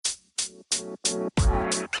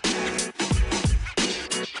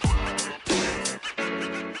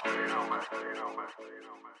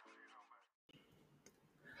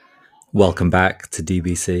Welcome back to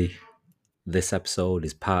DBC. This episode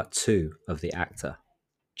is part 2 of the actor,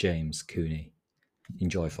 James Cooney.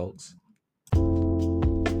 Enjoy, folks.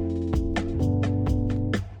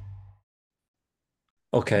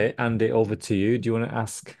 Okay, Andy, over to you. Do you want to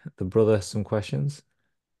ask the brother some questions?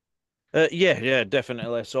 Yeah,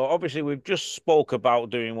 definitely. So obviously we've just spoke about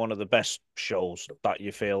doing one of the best shows that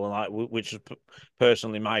you feel and like, which is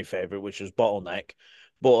personally my favorite, which is Bottleneck.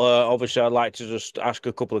 But obviously I'd like to just ask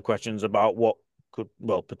a couple of questions about what could,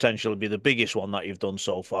 well, potentially be the biggest one that you've done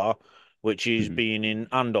so far, which is Mhm. being in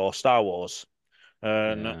Andor Star Wars.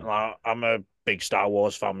 And Yeah. I'm a big Star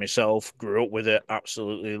Wars fan myself, grew up with it,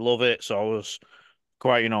 absolutely love it. So I was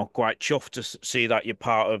quite chuffed to see that you're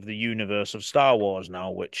part of the universe of Star Wars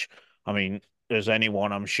now, which, I mean, as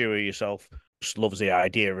anyone, I'm sure yourself, just loves the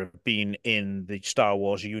idea of being in the Star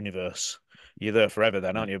Wars universe. You're there forever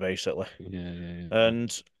then, Yeah. aren't you, basically? Yeah.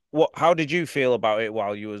 And how did you feel about it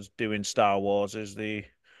while you was doing Star Wars?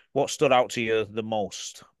 What stood out to you the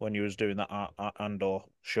most when you was doing that Andor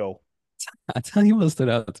show? I tell you what stood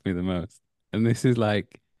out to me the most, and this is why,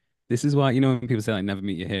 when people say like never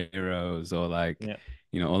meet your heroes or like, Yeah,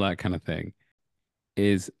 all that kind of thing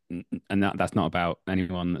is, and that's not about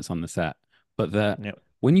anyone that's on the set, but that yeah,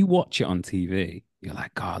 when you watch it on TV, you're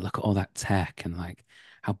like, God, look at all that tech and like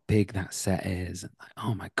how big that set is, and like,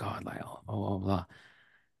 oh my God, like, blah.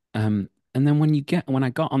 And then when I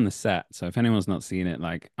got on the set, so if anyone's not seen it,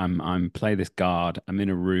 like I'm play this guard. I'm in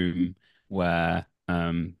a room where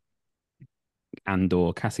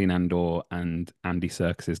Cassian Andor and Andy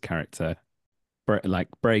Serkis's character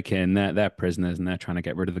break in. They're prisoners and they're trying to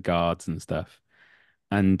get rid of the guards and stuff.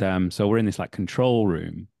 And so we're in this like control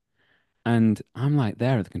room, and I'm like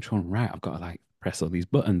there at the control room, right? I've got to like press all these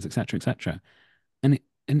buttons, etc., etc.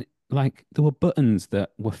 Like there were buttons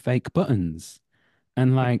that were fake buttons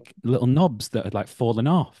and like little knobs that had like fallen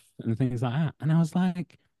off and things like that. And I was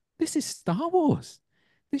like, this is Star Wars.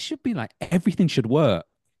 This should be like everything should work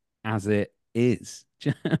as it is. Do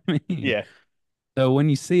you know what I mean? yeah, So when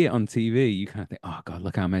you see it on TV, you kind of think, oh God,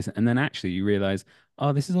 look how amazing. And then actually you realize,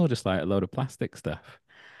 oh, this is all just like a load of plastic stuff.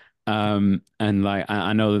 And like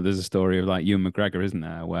I know that there's a story of like Ewan McGregor, isn't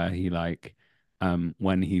there, where he like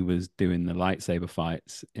when he was doing the lightsaber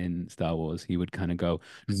fights in Star Wars, he would kind of go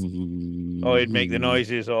oh, he'd make the and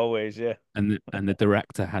noises always. Yeah, the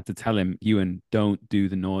director had to tell him, Ewan, don't do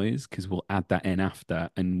the noise because we'll add that in after,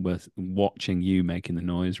 and we're watching you making the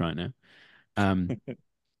noise right now. Um,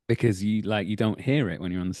 because you don't hear it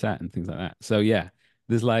when you're on the set and things like that. So yeah,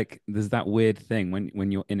 there's that weird thing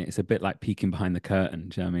when you're in it. It's a bit like peeking behind the curtain.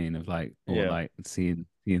 Do you know what I mean? Of like or yeah, like seeing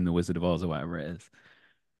the Wizard of Oz or whatever it is.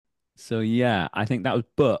 So yeah, I think that was.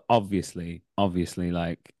 But obviously,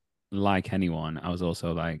 like anyone, I was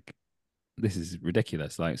also like, this is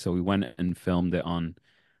ridiculous. Like, so we went and filmed it on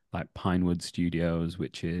like Pinewood Studios,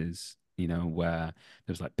 which is, where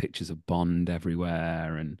there's like pictures of Bond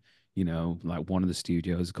everywhere. And, like one of the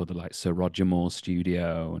studios is called the like Sir Roger Moore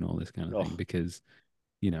Studio and all this kind of thing, oh, because,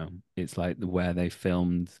 it's like where they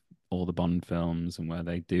filmed all the Bond films and where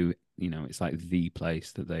they do, it's like the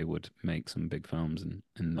place that they would make some big films and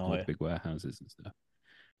oh all the yeah, big warehouses and stuff.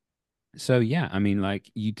 So yeah, I mean, like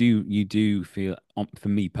you do feel, for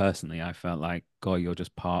me personally, I felt like, God, you're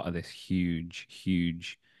just part of this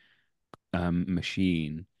huge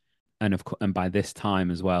machine. And and by this time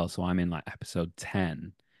as well, so I'm in like episode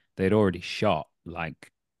 10. They'd already shot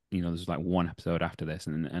like, there's like one episode after this,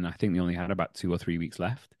 and I think they only had about 2 or 3 weeks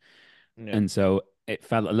left. yeah, And so it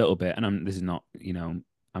felt a little bit, and this is not,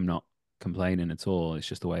 I'm not complaining at all. It's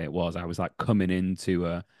just the way it was. I was like coming into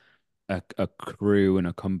a crew and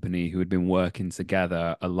a company who had been working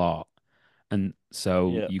together a lot. And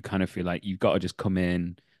so yeah. you kind of feel like you've got to just come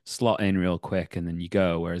in, slot in real quick, and then you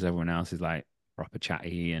go. Whereas everyone else is like proper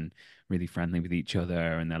chatty and really friendly with each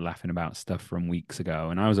other, and they're laughing about stuff from weeks ago.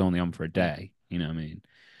 And I was only on for a day, you know what I mean?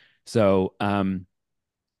 So,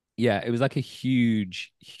 yeah, it was like a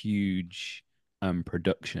huge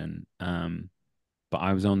production. But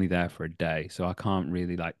I was only there for a day, so I can't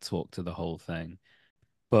really like talk to the whole thing.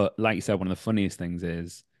 But like you said, one of the funniest things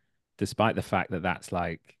is, despite the fact that that's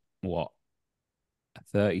like what,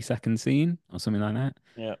 a 30-second scene or something like that.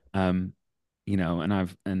 Yeah. Um,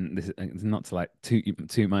 and this is not to like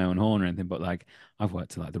toot my own horn or anything, but like I've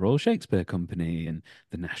worked at like the Royal Shakespeare Company and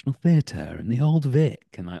the National Theatre and the Old Vic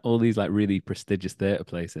and like all these like really prestigious theatre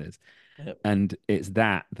places. Yep. And it's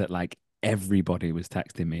that like everybody was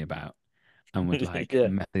texting me about. and would like Yeah.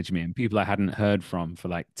 message me, and people I hadn't heard from for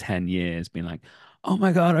like 10 years being like, "Oh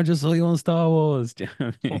my God, I just saw you on Star Wars." Do you know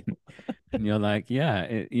what I mean? And you're like, yeah,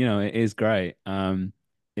 it is great.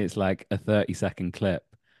 It's like a 30-second clip,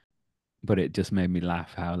 but it just made me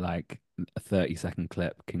laugh how like a 30-second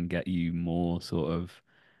clip can get you more sort of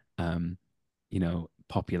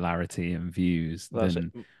popularity and views That's it.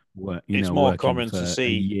 than what, It's more working common to for a see.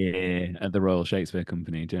 year at the Royal Shakespeare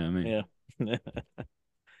Company. Do you know what I mean? Yeah.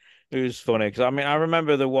 It was funny because I mean I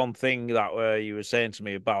remember the one thing that you were saying to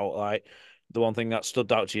me about like the one thing that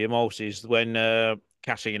stood out to you most is when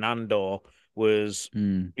Cassian Andor was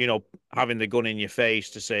Mm, having the gun in your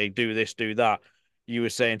face to say do this do that. You were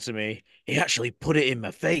saying to me he actually put it in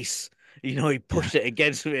my face. He yeah, pushed it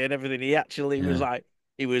against me and everything. He actually was yeah, like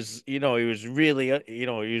he was really he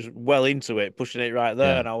was well into it, pushing it right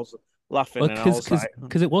there, yeah. and I was laughing Well, and I because was because like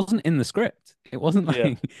because it wasn't in the script. It wasn't yeah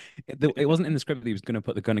like it wasn't in the script that he was going to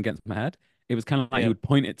put the gun against my head. It was kind of like he yeah would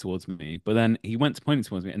point it towards me, but then he went to point it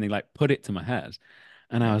towards me, and they like put it to my head,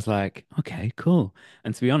 and I yeah was like, okay, cool.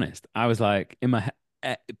 And to be honest, I was like, in my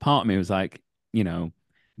part of me was like, you know,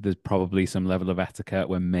 there's probably some level of etiquette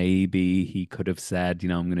where maybe he could have said,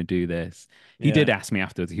 I'm going to do this. He yeah did ask me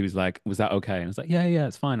afterwards. He was like, was that okay? And I was like, yeah, yeah,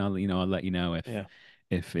 it's fine. I'll let you know if yeah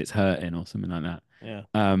it's hurting or something like that. yeah.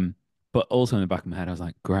 Um, but also in the back of my head, I was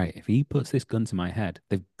like, great, if he puts this gun to my head,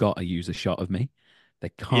 they've got to use a shot of me. They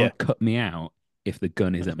Yeah, can't cut me out if the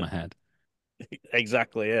gun is at my head.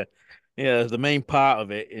 exactly. Yeah, yeah. The main part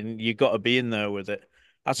of it, and you got to be in there with it.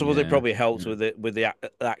 I suppose it Yeah, probably helps yeah, with it with the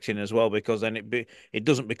acting as well because then it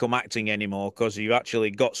doesn't become acting anymore because you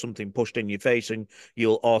actually got something pushed in your face and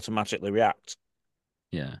you'll automatically react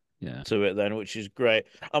yeah, yeah, to it then, which is great.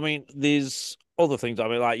 I mean, there's other things. I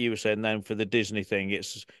mean, like you were saying then for the Disney thing,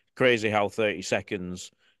 it's crazy how 30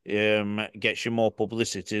 seconds gets you more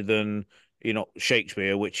publicity than,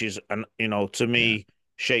 Shakespeare, which is and to yeah, me,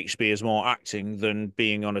 Shakespeare's more acting than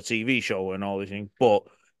being on a TV show and all these things. But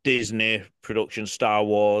Disney production, Star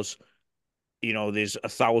Wars, there's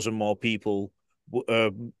 1,000 more people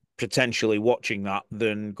potentially watching that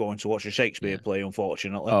than going to watch a Shakespeare yeah. play,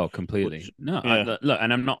 unfortunately. Oh, Which, completely. No, yeah, look,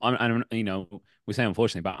 and I'm not, we say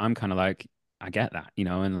unfortunately, but I'm kind of like, I get that,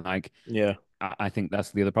 and like, yeah. I think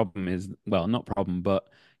that's the other problem is, well, not problem, but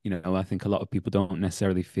I think a lot of people don't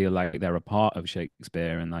necessarily feel like they're a part of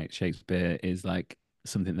Shakespeare, and like Shakespeare is like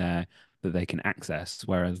something there that they can access,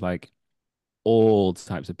 whereas like all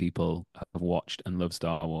types of people have watched and love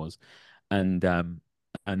Star Wars, and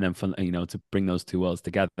then for to bring those two worlds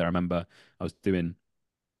together. I remember I was doing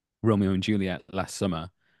Romeo and Juliet last summer,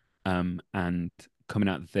 and coming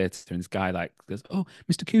out of the theater, and this guy like goes, "Oh,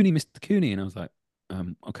 Mr. Cooney, Mr. Cooney," and I was like,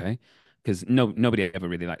 okay, because nobody ever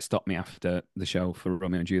really like stopped me after the show for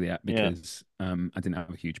Romeo and Juliet Yeah. because I didn't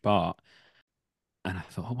have a huge part, and I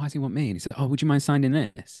thought, oh, why does he want me? And he said, oh, would you mind signing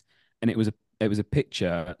this? And it was a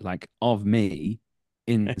picture like of me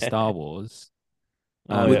in Star Wars,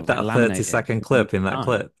 Oh yeah. With like that 30 laminated second from the clip in that time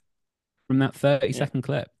clip. from that 30 Yeah. second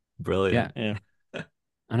clip. Yeah. Brilliant. Yeah.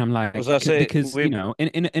 And I'm As like, I say, because we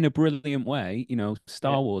in a brilliant way,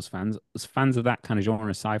 yeah, Star Wars fans of that kind of genre,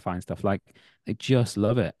 sci-fi and stuff, like they just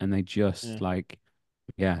love it, and they just yeah. like,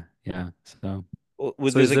 yeah, yeah. So, Well,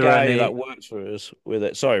 So there's is a there guy that any works for us with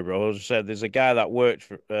it. Sorry, bro. I just said there's a guy that worked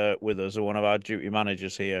with us, one of our duty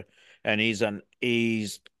managers here, and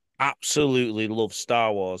he's absolutely loves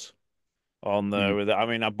Star Wars. On there mm, with it. I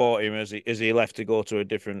mean, I bought him as he left to go to a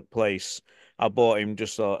different place. I bought him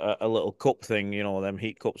just a little cup thing, them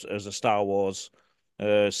heat cups as a Star Wars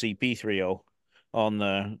CP30 on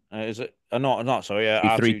there. Is it? Not sorry,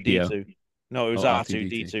 B3PO R2D2. No, it was or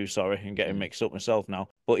R2D2. R2D2. Sorry, I'm getting Yeah, mixed up myself now.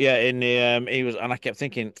 But yeah, in the he was, and I kept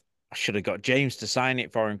thinking I should have got James to sign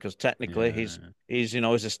it for him because technically yeah, he's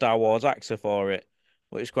a Star Wars actor for it,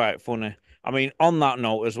 which is quite funny. I mean, on that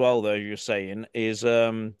note as well, though, you're saying is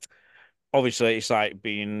obviously it's like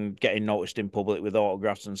being getting noticed in public with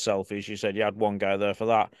autographs and selfies. You said you had one guy there for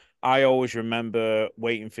that. I always remember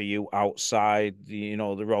waiting for you outside the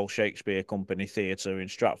Royal Shakespeare Company Theatre in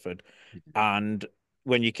Stratford, and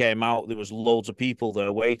when you came out, there was loads of people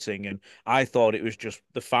there waiting, and I thought it was just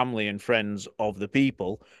the family and friends of the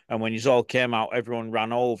people. And when you all came out, everyone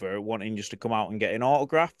ran over wanting just to come out and getting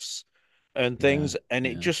autographs and yeah, things, and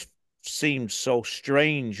it yeah, just seemed so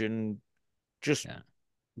strange and just yeah.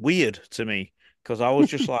 weird to me because I was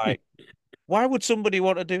just like, why would somebody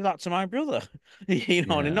want to do that to my brother?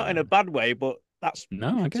 And not in Yeah. a bad way, but that's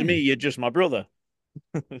No, I to get me, you. you're just my brother.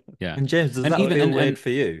 Yeah. and James, does And that even feel and weird for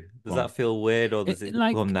you? Does go on. that feel weird or does it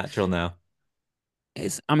come Like natural now?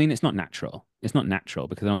 I mean, it's not natural. It's not natural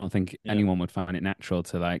because I don't think Yeah, anyone would find it natural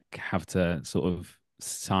to like have to sort of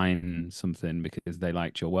sign something because they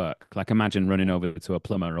liked your work. Like imagine running over to a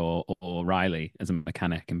plumber or Riley as a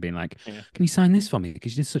mechanic and being like, Yeah, "Can you sign this for me?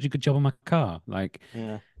 Because you did such a good job on my car." Like,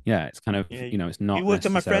 yeah, yeah, it's kind of, yeah. it's You not worked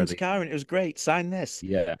on my friend's necessarily, car and it was great. Sign this.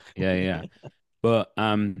 yeah, yeah, yeah. But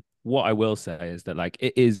what I will say is that like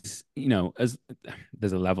it is, as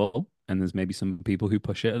there's a level and there's maybe some people who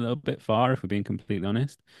push it a little bit far, if we're being completely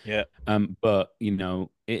honest. Yeah, But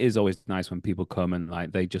it is always nice when people come and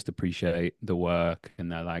like they just appreciate the work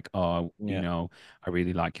and they're like, oh, yeah, I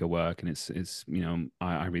really like your work and it's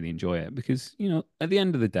I really enjoy it because at the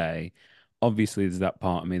end of the day, obviously there's that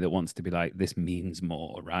part of me that wants to be like, this means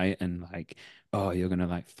more, right? And like, oh, you're gonna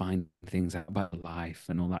like find things out about life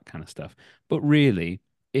and all that kind of stuff. But really,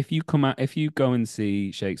 if you go and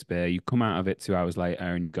see Shakespeare, you come out of it 2 hours later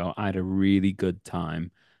and you go, I had a really good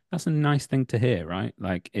time. That's a nice thing to hear, right?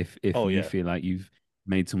 Like if oh you yeah, feel like you've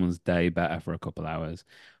made someone's day better for a couple hours.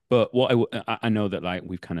 But I know that like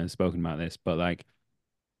we've kind of spoken about this, but like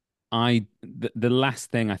the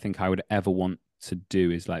last thing I think I would ever want to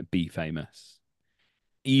do is like be famous.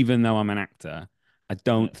 Even though I'm an actor, I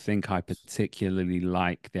yeah, don't think I particularly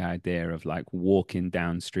like the idea of like walking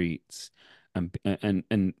down streets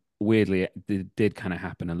and weirdly did kind of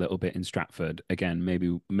happen a little bit in Stratford. Again,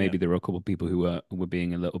 yeah. maybe there were a couple of people who were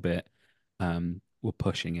being a little bit were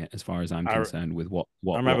pushing it as far as I'm I concerned with I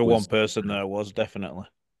what remember one was person there was definitely.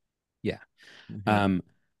 yeah. Yeah, Um,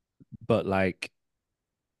 but like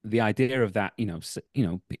the idea of that,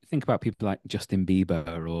 think about people like Justin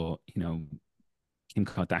Bieber or Kim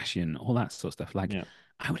Kardashian, all that sort of stuff. Like, yeah.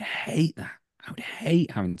 I would hate that. I would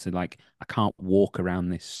hate having to like I can't walk around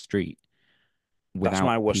this street That's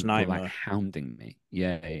my without worst people like nightmare. hounding me.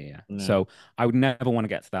 Yeah, yeah, yeah. Yeah, So I would never want to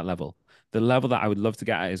get to that level. The level that I would love to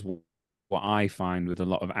get at is what I find with a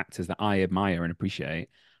lot of actors that I admire and appreciate.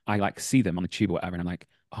 I like see them on the tube or whatever, and I'm like,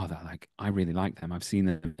 oh, they're like, I really like them. I've seen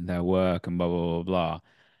them in their work and blah blah blah blah.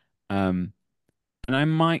 And I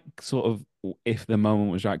might sort of, if the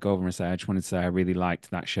moment was right, go over and say, I just wanted to say I really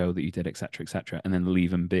liked that show that you did, etc., etc., and then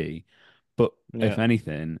leave and be. But yeah, if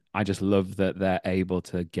anything, I just love that they're able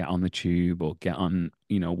to get on the tube or get on,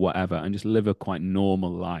 whatever, and just live a quite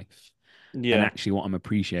normal life. And yeah. actually, what I'm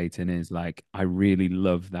appreciating is like, I really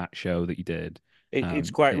love that show that you did.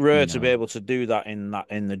 It's quite It, rare to be able to do that in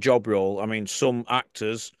the job role. I mean, some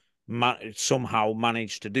actors somehow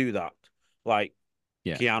manage to do that. Like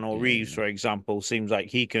yeah, Keanu yeah, Reeves, yeah, for example, seems like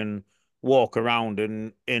he can walk around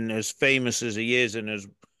and in as famous as he is and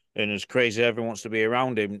as crazy as everyone wants to be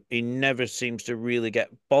around him, he never seems to really get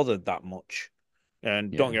bothered that much.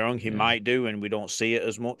 And don't yeah, get me wrong, he yeah, might do, and we don't see it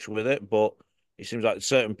as much with it, but it seems like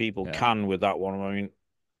certain people yeah. can with that one. I mean,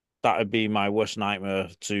 that would be my worst nightmare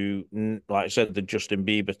to, like I said, the Justin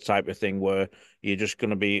Bieber type of thing where you're just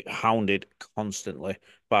going to be hounded constantly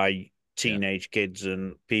by Yeah. teenage kids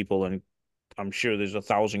and people. And I'm sure there's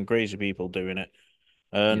 1,000 crazy people doing it.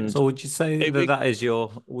 Yeah. And So would you say it, that it, that is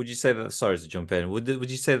your, would you say that, sorry to jump in, would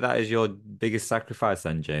you say that is your biggest sacrifice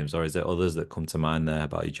then, James, or is it others that come to mind there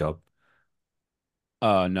about your job?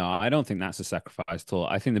 Oh no, I don't think that's a sacrifice at all.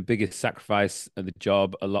 I think the biggest sacrifice of the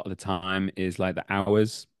job a lot of the time is like the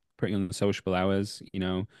hours, pretty unsociable hours.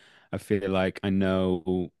 I feel like I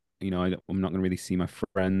know, I'm not going to really see my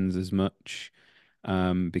friends as much,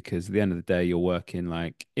 because at the end of the day, you're working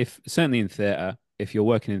like if certainly in theatre, if you're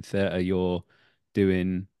working in theatre, you're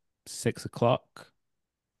doing 6 o'clock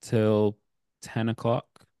till 10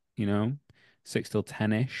 o'clock, you know, 6 till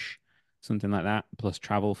 10-ish, something like that, plus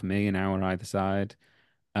travel for me, an hour either side.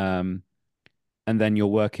 Um, and then you're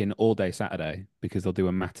working all day Saturday because they'll do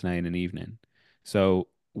a matinee and an evening. So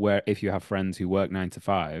where if you have friends who work 9 to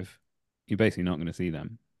 5, you're basically not going to see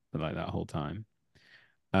them for like that whole time.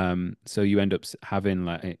 So you end up having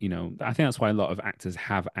like, I think that's why a lot of actors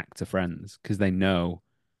have actor friends because they know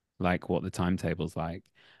like what the timetable's like.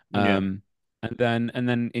 yeah, Um, and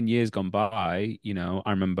then in years gone by,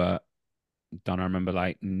 Don, I remember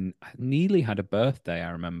like Neely had a birthday.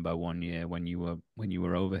 I remember one year when you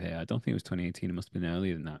were over here. I don't think it was 2018. It must have been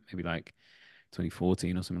earlier than that, maybe like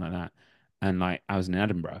 2014 or something like that. And like I was in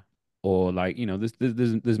Edinburgh, or like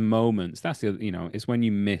there's moments. That's it's when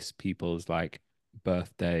you miss people's like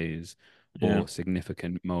birthdays yeah. or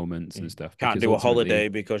significant moments You and stuff can't because do a ultimately, holiday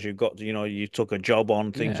because you've got, you took a job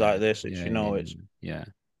on things like yeah, this. It's, yeah, it's, yeah,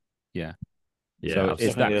 yeah. Yeah, So it's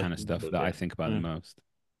it's absolutely. that definitely, kind of stuff that I think about the yeah. most.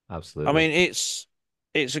 I Absolutely. mean, it's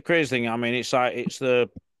a crazy thing. I mean, it's like it's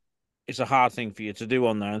a hard thing for you to do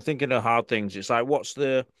on there. And thinking of hard things, it's like what's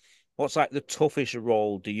like the toughest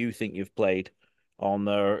role do you think you've played on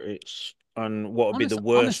there? And what would be the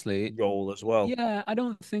worst Honestly, role as well? yeah, I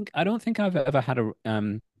don't think I've ever had a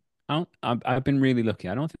I've been really lucky.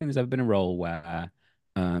 I don't think there's ever been a role where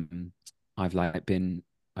um, I've like been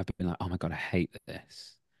I've been like, oh my God, I hate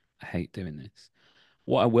this. I hate doing this.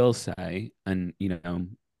 What I will say, and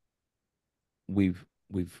we've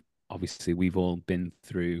obviously we've all been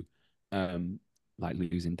through um like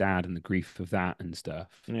losing dad and the grief of that and stuff.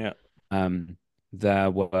 Yeah. Um, there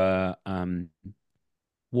were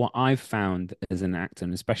what I've found as an actor,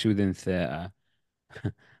 and especially within theatre,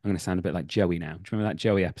 I'm going to sound a bit like Joey now. Do you remember that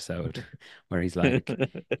Joey episode where he's like,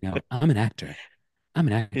 I'm an actor. I'm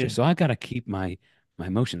an actor, Yeah. so I got to keep my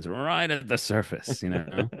emotions right at the surface.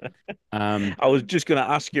 Um, I was just going to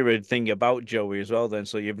ask you a thing about Joey as well then.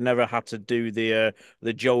 So you've never had to do the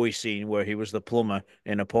Joey scene where he was the plumber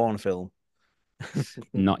in a porn film?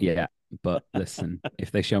 Not yet, but listen,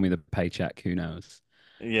 if they show me the paycheck, who knows?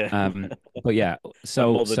 Yeah. But yeah, A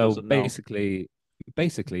so mother so doesn't know.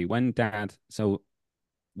 basically when dad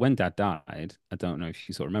died, I don't know if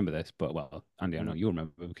you sort of remember this, but well, Andy, I know Mm. you'll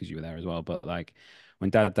remember because you were there as well. But like when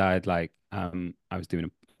dad died, like I was doing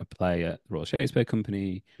a play at the Royal Shakespeare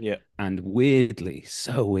Company, Yeah. and weirdly,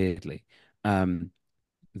 so weirdly, um,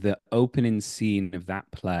 the opening scene of that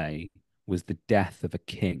play was the death of a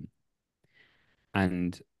king,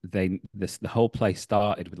 and the whole play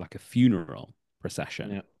started with like a funeral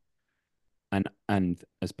procession, Yeah. and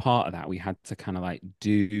as part of that, we had to kind of like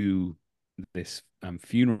do this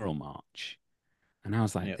funeral march. And I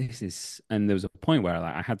was like, Yeah. this is, and there was a point where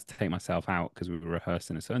like I had to take myself out because we were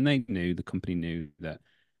rehearsing. And so, and they knew, the company knew that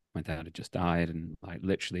my dad had just died. And like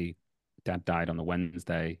literally, dad died on the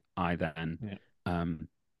Wednesday. I then Yeah. um,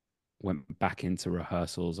 went back into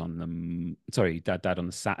rehearsals on sorry, dad died on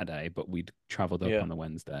the Saturday, but we'd traveled up Yeah. on the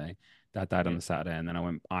Wednesday. Dad died on Yeah. the Saturday. And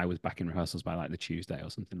then I was back in rehearsals by like the Tuesday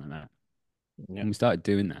or something like that. Yeah. And we started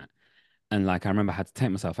doing that. And like, I remember I had to take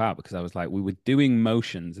myself out because I was like, we were doing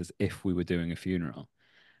motions as if we were doing a funeral,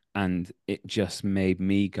 and it just made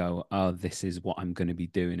me go, oh, this is what I'm going to be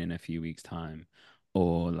doing in a few weeks time.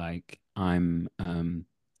 Or like I'm a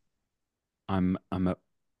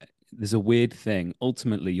there's a weird thing,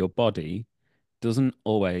 ultimately your body doesn't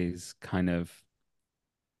always kind of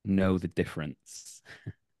know the difference.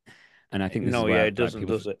 And I think this is No, yeah, where it like doesn't,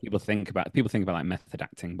 does it? people think about like method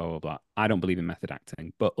acting, blah blah blah. I don't believe in method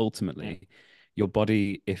acting, but Yeah. ultimately your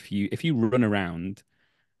body, if you run around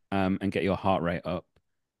and get your heart rate up,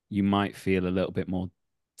 you might feel a little bit more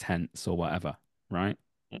tense or whatever, right?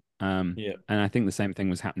 Yeah. And I think the same thing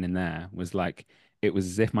was happening there, was like it was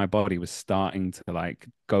as if my body was starting to like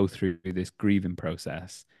go through this grieving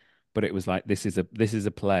process, but it was like this is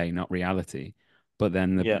a play, not reality. But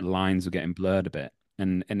then the Yeah. lines were getting blurred a bit.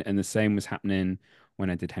 And the same was happening when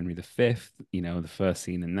I did Henry V, the first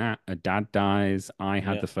scene in that, a dad dies. I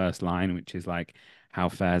had Yeah. the first line, which is like, how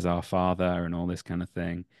fares our father, and all this kind of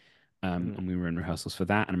thing. Mm. And we were in rehearsals for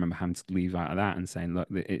that. And I remember having to leave out of that and saying, look,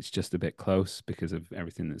 it's just a bit close because of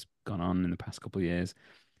everything that's gone on in the past couple of years.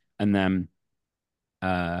 And then,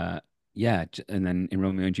 uh, yeah, and then in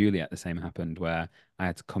Romeo and Juliet, the same happened where I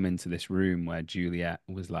had to come into this room where Juliet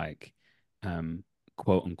was like, um,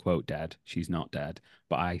 quote unquote dead. She's not dead,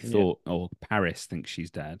 but I Yeah. thought, or Paris thinks she's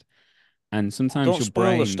dead. And sometimes Don't your spoil the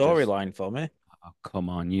brain just, storyline for me. oh, come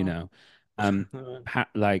on, Oh. um,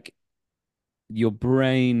 like your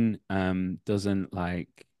brain doesn't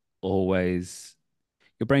like always,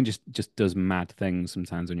 your brain just does mad things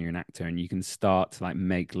sometimes when you're an actor, and you can start to like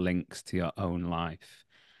make links to your own life,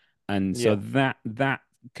 and so Yeah. that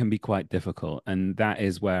can be quite difficult. And that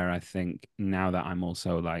is where I think, now that I'm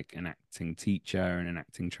also like an acting teacher and an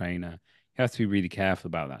acting trainer, you have to be really careful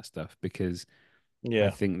about that stuff, because I Yeah.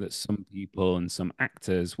 think that some people and some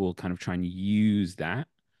actors will kind of try and use that,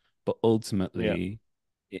 but Yeah. ultimately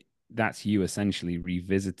that's you essentially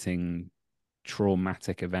revisiting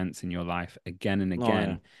traumatic events in your life again and Oh, yeah.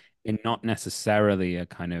 again, in not necessarily a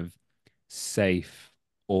kind of safe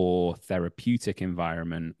or therapeutic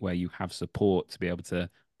environment where you have support to be able to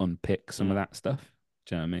unpick some of Mm. that stuff.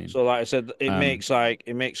 Do you know what I mean? So, like I said, Um,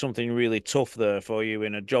 it makes something really tough there for you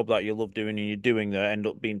in a job that you love doing and you're doing there end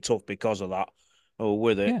up being tough because of that or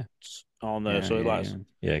with it yeah, on there. yeah, So, yeah, like, yeah.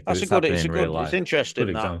 Yeah, because it's happening in real it's life. Good interesting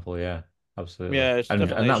that. example, yeah, absolutely. Yeah, And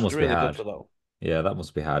that it's must be really good hard. for that. Yeah, that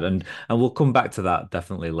must be hard. And we'll come back to that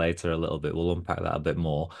definitely later a little bit. We'll unpack that a bit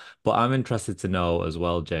more. But I'm interested to know as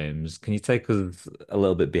well, James, can you take us a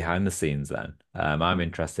little bit behind the scenes then? I'm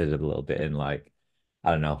interested a little bit in like, I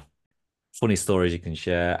don't know, funny stories you can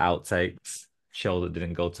share, outtakes, show that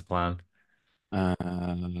didn't go to plan.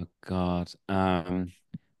 God.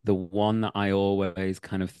 The one that I always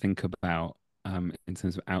kind of think about in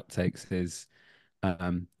terms of outtakes is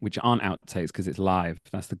which aren't outtakes because it's live.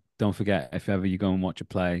 Don't forget, if ever you go and watch a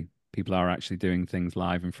play, people are actually doing things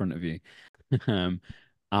live in front of you. Um,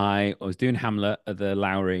 I was doing Hamlet at the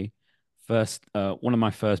Lowry, first one of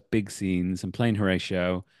my first big scenes, and playing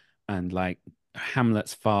Horatio, and like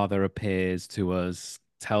Hamlet's father appears to us,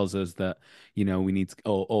 tells us that we need to,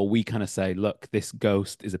 or we kind of say, look, this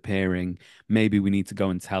ghost is appearing. Maybe we need to go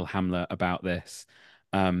and tell Hamlet about this.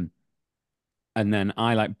 Um, and then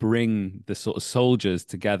I like bring the sort of soldiers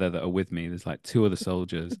together that are with me. There's like two other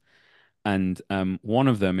soldiers, and one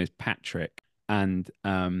of them is Patrick, and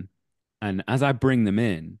as I bring them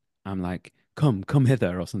in, I'm like, come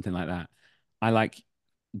hither, or something like that. I like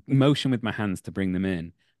motion with my hands to bring them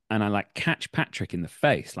in, and I like catch Patrick in the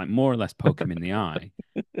face, like more or less poke him in the eye,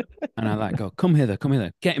 and I like go, come hither,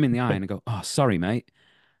 get him in the eye, and I go, oh, sorry, mate,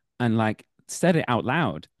 and like said it out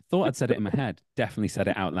loud. Thought I'd said it in my head, definitely said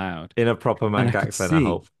it out loud, In a proper and I Manc could accent, I see,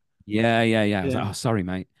 hope. yeah, yeah, yeah. I was like, Yeah. oh, sorry,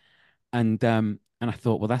 mate. And I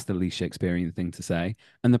thought, well, that's the least Shakespearean thing to say.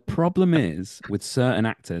 And the problem is with certain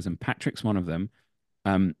actors, and Patrick's one of them.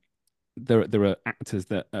 Um, there are actors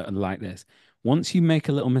that are like this. Once you make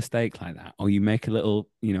a little mistake like that, or you make a little,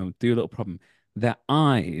 do a little problem, their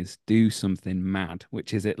eyes do something mad,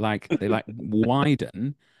 which is it like they like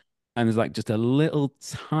widen, and there's like just a little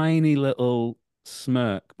tiny little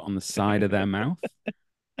smirk on the side of their mouth,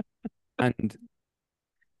 and And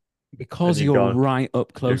because you're you're gone. right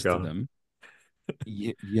up You're close to gone. them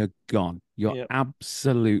you're gone. You're Yeah.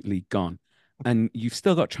 absolutely gone. And you've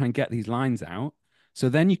still got to try and get these lines out. So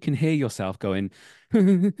then you can hear yourself going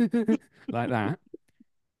like that.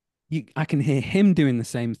 I can hear him doing the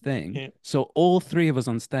same thing. Yeah. So all three of us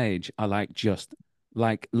on stage are like just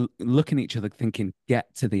like looking at each other, thinking,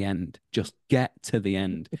 "Get to the end, just get to the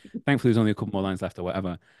end." Thankfully, there's only a couple more lines left or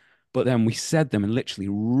whatever. But then we said them and literally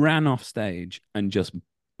ran off stage and just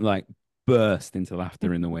like burst into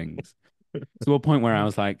laughter in the wings to a point where I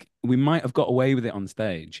was like, we might have got away with it on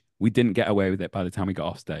stage. We didn't get away with it by the time we got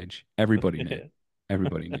off stage. Everybody knew. Yeah.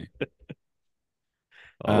 Everybody knew.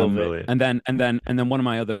 Oh, Love it. brilliant. And then one of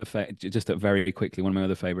my other just very quickly, one of my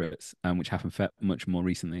other favorites, which happened much more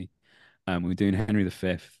recently. We were doing Henry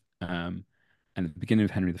V, and at the beginning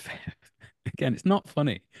of Henry V, again, it's not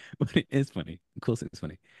funny, but it is funny. Of course, it's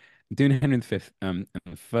funny. Doing Henry V, and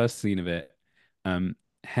the first scene of it,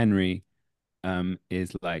 Henry,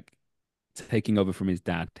 is like taking over from his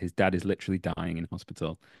dad. His dad is literally dying in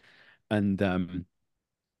hospital, and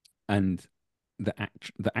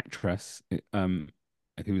the actress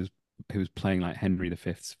who was playing like Henry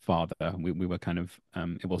V's father. We were kind of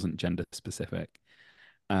it wasn't gender specific.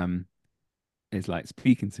 Um, is like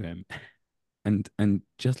speaking to him and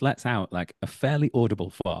just lets out like a fairly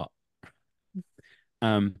audible fart.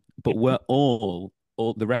 But we're all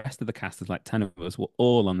the rest of the cast is like 10 of us, were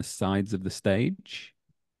all on the sides of the stage.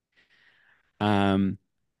 Um,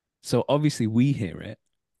 so obviously we hear it,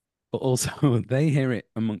 but also they hear it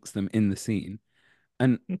amongst them in the scene.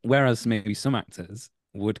 And whereas maybe some actors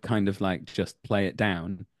would kind of like just play it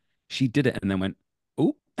down, she did it and then went,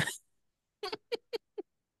 "Oh,"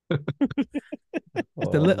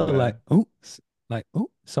 just a Oh, little like, man. "Oh,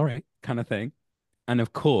 sorry," kind of thing. And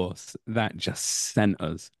of course, that just sent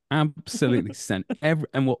us, absolutely sent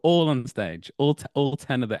and we're all on stage, all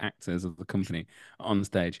 10 of the actors of the company are on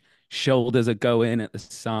stage. Shoulders are going at the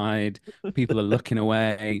side, people are looking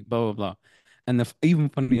away, blah, blah, blah. And the even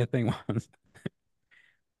funnier thing was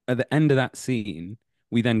at the end of that scene,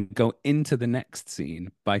 we then go into the next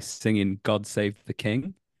scene by singing God Save the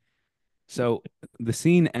King. So the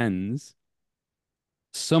scene ends.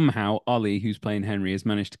 Somehow, Ollie, who's playing Henry, has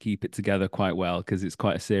managed to keep it together quite well because it's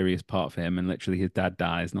quite a serious part for him, and literally his dad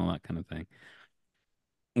dies and all that kind of thing.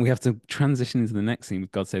 We have to transition into the next scene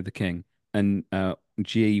with God Save the King, and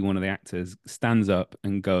G, one of the actors, stands up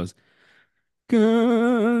and goes,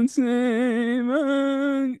 God save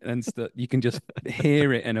us," and you can just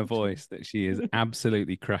hear it in her voice that she is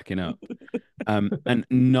absolutely cracking up. And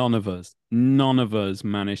none of us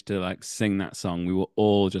managed to like sing that song. We were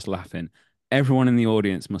all just laughing. Everyone in the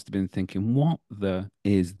audience must have been thinking, "What the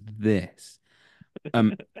is this?"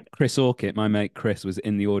 Um, Chris Orkett, my mate Chris, was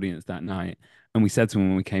in the audience that night, and we said to him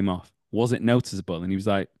when we came off, "Was it noticeable?" And he was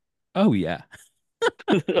like, "Oh yeah,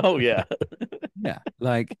 Oh yeah. yeah."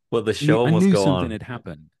 Like But the show I must knew go something on. had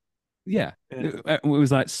happened. Yeah. Yeah. It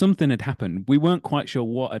was like something had happened. We weren't quite sure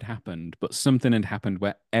what had happened, but something had happened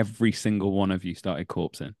where every single one of you started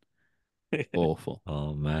corpsing. Awful.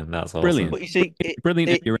 Oh, man, that's awesome. Brilliant. But you see,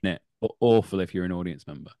 Brilliant if you're in it, but awful if you're an audience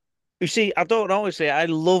member. I don't know. You see, I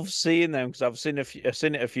love seeing them because I've seen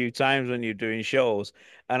it a few times when you're doing shows,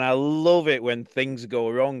 and I love it when things go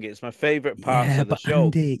wrong. It's my favorite parts Yeah, of the but show.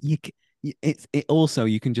 Andy, it's it also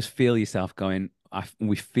you can just feel yourself going,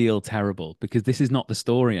 we feel terrible because this is not the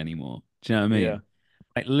story anymore. Do you know what I Yeah. mean?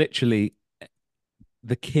 Like literally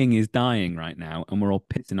the king is dying right now, and we're all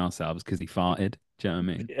pissing ourselves because he farted. Do you know what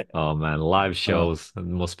I mean? Yeah. Oh man, live Oh, shows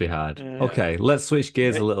must be hard. Yeah. Okay, let's switch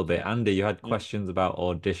gears a Yeah. little bit. Andy, you had Yeah. questions about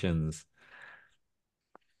auditions.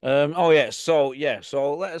 Oh yeah. So yeah.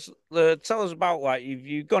 So tell us about like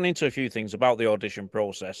you've gone into a few things about the audition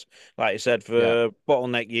process. Like you said, yeah. for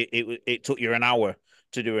Bottleneck, it took you an hour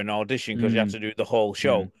to do an audition because you have Mm, to do the whole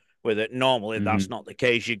show. mm, With it, normally that's hmm not the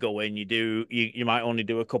case. You go in, you might only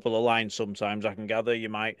do a couple of lines. Sometimes I can gather you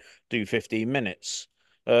might do 15 minutes.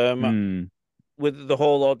 Um, mm. with the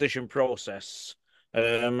whole audition process,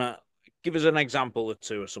 um, give us an example or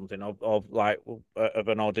two or something of like of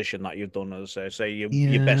an audition that you've done. As say your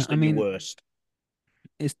Yeah, best I and your mean, worst.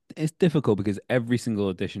 it's difficult because every single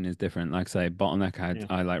audition is different. Like I say, Bottleneck, Yeah,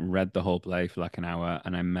 I like read the whole play for like an hour,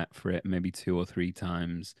 and I met for it maybe two or three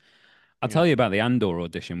times. I'll yeah, tell you about the Andor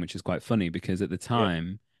audition, which is quite funny because at the yeah,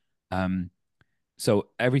 time, um, so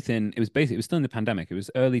everything it was basically it was still in the pandemic. It was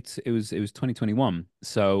it was 2021,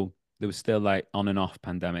 so there was still like on and off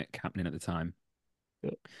pandemic happening at the time.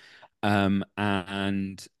 yeah, And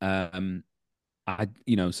I,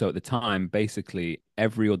 you know, so at the time, basically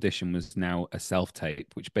every audition was now a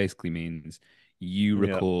self-tape, which basically means you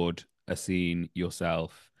yeah, record a scene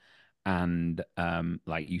yourself and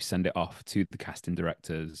like you send it off to the casting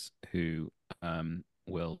directors who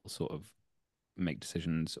will sort of make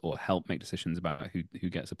decisions or help make decisions about who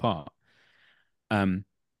gets a part. Um,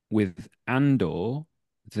 with Andor,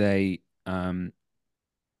 they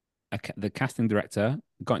the casting director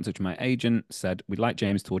got in touch with my agent, said we'd like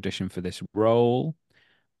James to audition for this role.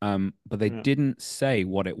 But they yeah. didn't say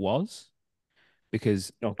what it was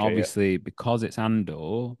because Okay, yeah, obviously because it's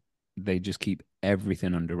Andor, they just keep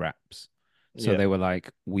everything under wraps. So yeah, they were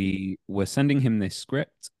like, we were sending him this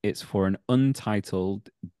script. It's for an untitled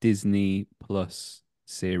Disney Plus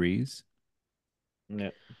series.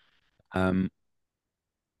 yeah, Um,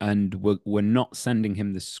 and we're not sending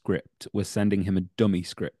him the script. We're sending him a dummy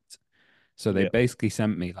script. So they yeah, basically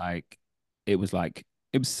sent me like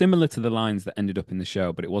it was similar to the lines that ended up in the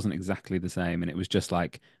show, but it wasn't exactly the same. And it was just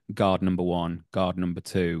like guard number one, guard number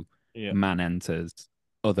two, yeah, man enters,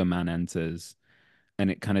 other man enters,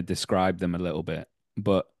 and it kind of described them a little bit.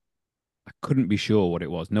 But I couldn't be sure what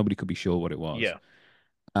it was. Nobody could be sure what it was. yeah,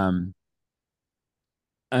 Um,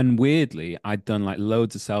 and weirdly, I'd done like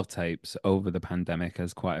loads of self tapes over the pandemic,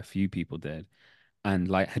 as quite a few people did, and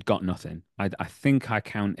like had got nothing. I think I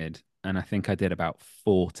counted and I think I did about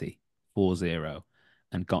 40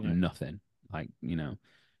 and got yeah, nothing. Like, you know,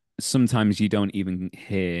 sometimes you don't even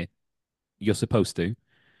hear you're supposed to.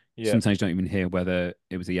 yeah, Sometimes you don't even hear whether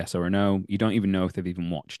it was a yes or a no. You don't even know if they've even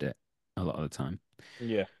watched it a lot of the time.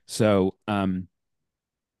 yeah, So,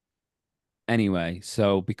 anyway,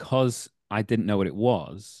 so because I didn't know what it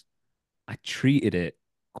was, I treated it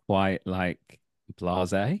quite like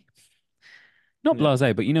blasé. Not yeah,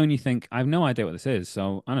 blasé, but you know, when you think, I have no idea what this is.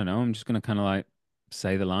 So I don't know. I'm just gonna kind of like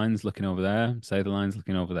say the lines looking over there, say the lines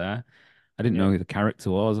looking over there. I didn't yeah, know who the character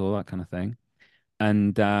was, all that kind of thing.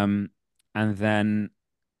 And then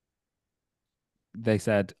they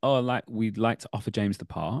said, "Oh, like we'd like to offer James the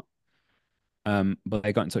part." But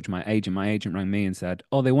they got in touch with my agent. My agent rang me and said,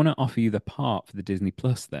 "Oh, they want to offer you the part for the Disney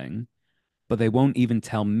Plus thing, but they won't even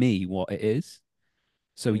tell me what it is.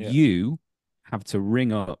 So yeah, you have to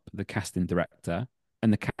ring up the casting director,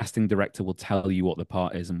 and the casting director will tell you what the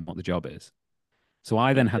part is and what the job is." So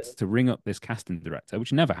I then had okay, to ring up this casting director,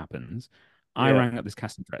 which never happens. I yeah, rang up this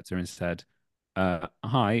casting director and said,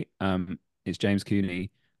 "Hi, it's James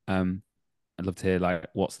Cooney. Um, I'd love to hear like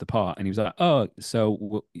what's the part." And he was like, "Oh,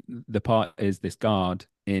 so the part is this guard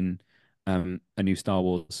in a new Star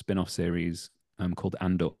Wars spin-off series called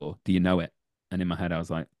Andor. Do you know it?" And in my head, I was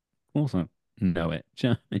like, "Also know it." Do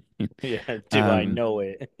you know what I mean? yeah. Do I know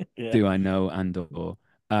it? Yeah, Do I know Andor?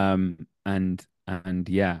 And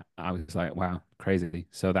yeah, I was like, wow, crazy.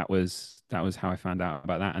 So that was how I found out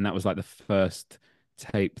about that, and that was like the first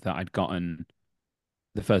tape that I'd gotten,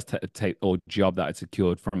 the first tape or job that I'd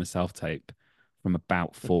secured from a self tape from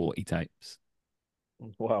about 40 tapes.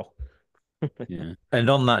 wow, Yeah. And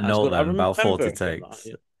on that that's note, good. I then, about 40 remember from that. takes.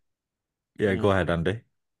 Yeah. Yeah, Yeah. go ahead, Andy.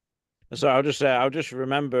 So I'll just say I'll just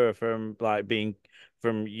remember from like being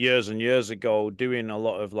from years and years ago doing a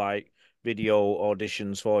lot of like video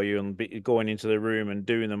auditions for you and going into the room and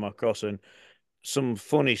doing them across and some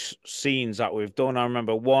funny scenes that we've done. I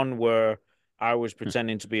remember one where I was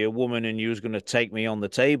pretending to be a woman and you was going to take me on the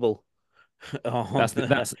table. on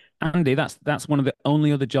That's Andy, that's one of the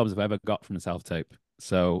only other jobs I've ever got from a self tape.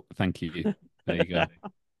 So thank you. There you go.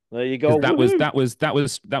 there you go. Because Woohoo!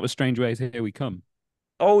 that was Strange Ways Here We Come.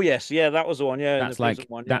 Oh yes, yeah, that was the one. Yeah, in the That's prison like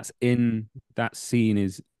one. Yeah. that's in that scene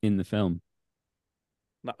is in the film.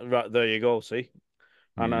 Right there you go. See,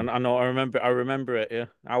 Yeah, and I know I remember it. Yeah,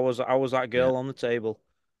 I was that yeah, girl on the table.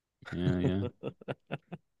 yeah, yeah,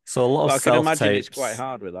 So a lot of But I can self imagine it's quite tapes.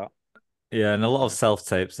 hard with that. Yeah, and a lot of Yeah. self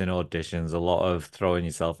tapes in auditions, a lot of throwing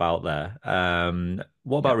yourself out there.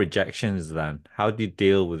 What yeah. about rejections then? How do you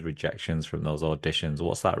deal with rejections from those auditions?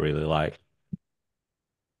 What's that really like?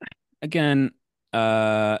 Again,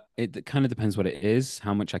 it kind of depends what it is,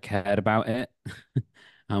 how much I cared about it,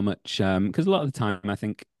 how much because a lot of the time I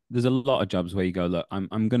think there's a lot of jobs where you go, look,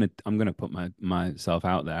 I'm gonna put myself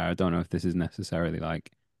out there. I don't know if this is necessarily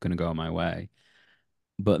like gonna go my way.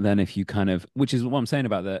 But then if you kind of, which is what I'm saying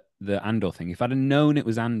about the Andor thing, if I'd have known it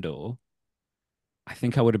was Andor, I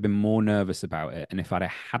think I would have been more nervous about it. And if I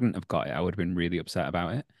hadn't have got it, I would have been really upset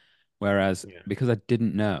about it. Whereas Yeah. because I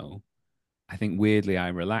didn't know, I think weirdly I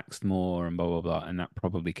relaxed more and blah blah blah, and that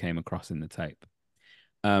probably came across in the tape.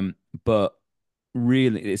 Um, but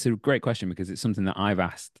really, it's a great question because it's something that I've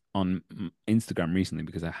asked on Instagram recently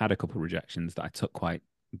because I had a couple of rejections that I took quite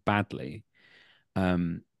badly.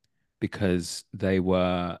 Um, because they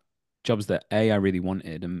were jobs that A, I really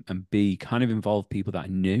wanted, and B, kind of involved people that I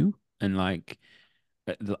knew and like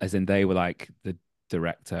as in they were like the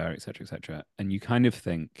director, etc., etc. And you kind of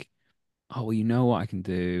think, oh, well, you know what I can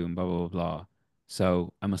do, and blah blah blah blah.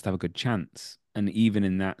 So I must have a good chance. And even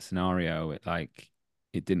in that scenario,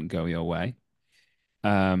 it didn't go your way.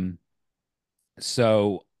 Um,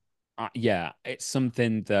 so yeah, it's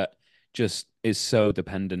something that just is so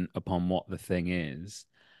dependent upon what the thing is.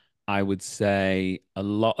 I would say a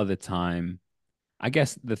lot of the time, I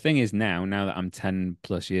guess the thing is now that I'm 10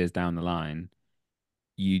 plus years down the line,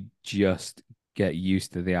 you just get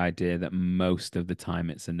used to the idea that most of the time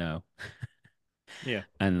it's a no. Yeah.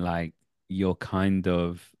 And like you're kind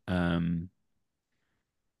of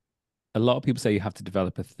a lot of people say you have to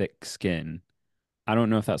develop a thick skin. I don't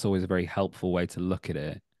know if that's always a very helpful way to look at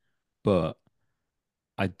it, but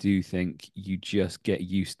I do think you just get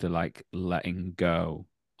used to like letting go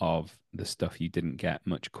of the stuff you didn't get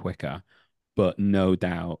much quicker. But no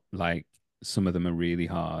doubt, like some of them are really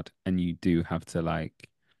hard, and you do have to like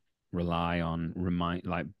rely on remind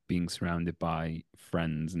like being surrounded by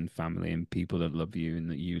friends and family and people that love you and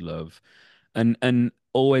that you love and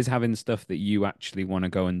always having stuff that you actually want to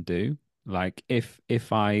go and do. Like if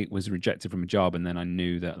I was rejected from a job and then I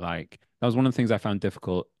knew that like that was one of the things I found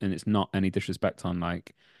difficult, and it's not any disrespect on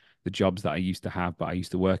like the jobs that I used to have, but I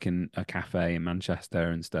used to work in a cafe in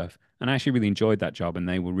Manchester and stuff, and I actually really enjoyed that job and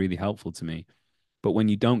they were really helpful to me. But when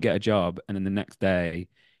you don't get a job and then the next day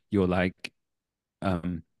you're like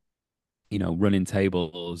um running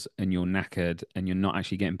tables and you're knackered and you're not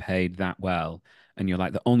actually getting paid that well. And you're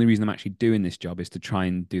like, the only reason I'm actually doing this job is to try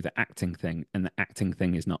and do the acting thing, and the acting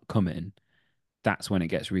thing is not coming. That's when it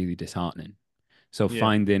gets really disheartening. So Yeah.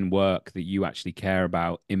 finding work that you actually care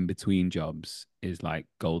about in between jobs is like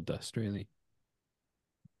gold dust, really.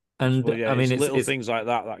 So And yeah, I mean, it's it's little it's things like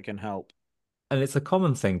that that can help. and it's a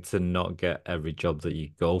common thing to not get every job that you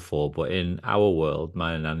go for, but in our world,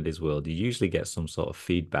 mine and Andy's world, you usually get some sort of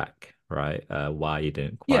feedback, right? Why you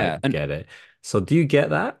didn't Yeah, quite and get it. So do you get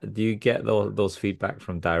that? Do you get those feedback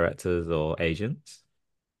from directors or agents?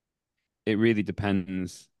 it really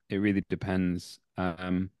depends. It really depends.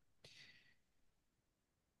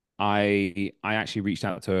 I actually reached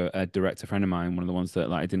out to a director friend of mine, one of the ones that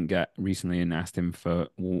like I didn't get recently, and asked him for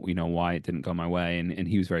why it didn't go my way, and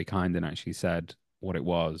he was very kind and actually said what it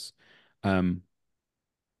was. Um,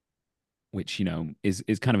 which is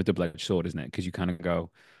kind of a double-edged sword, isn't it? Because you kind of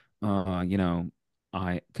go,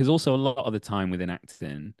 I because also a lot of the time within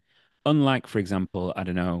acting, unlike for example, I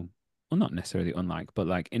don't know, well not necessarily unlike, but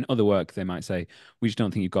like in other work, they might say we just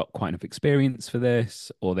don't think you've got quite enough experience for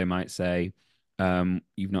this, or they might say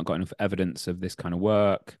you've not got enough evidence of this kind of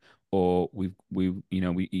work, or we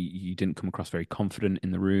you didn't come across very confident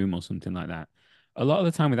in the room or something like that. A lot of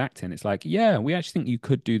the time with acting, it's like, yeah, we actually think you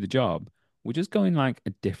could do the job. We're just going like a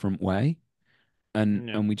different way, and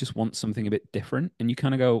Yeah. and we just want something a bit different. And you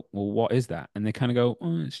kind of go, well, what is that? And they kind of go,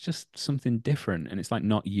 oh, it's just something different, and it's like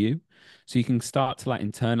not you. So you can start to like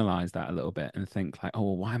internalize that a little bit and think like, oh,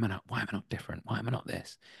 well, why am I not different? Why am I not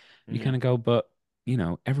this? And you Yeah. kind of go, but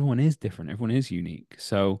everyone is different, everyone is unique.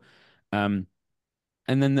 So um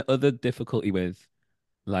and then the other difficulty with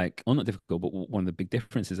like, well, not difficult, but one of the big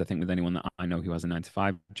differences I think with anyone that I know who has a 9 to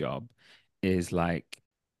 5 job is like,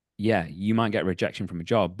 yeah, you might get rejection from a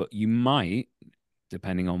job, but you might,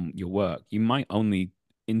 depending on your work, you might only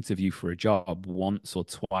interview for a job once or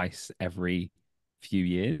twice every few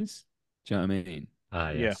years. Do you know what I mean?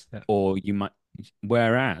 Ah, Yeah. yes. Yeah. Or you might,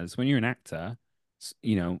 whereas when you're an actor,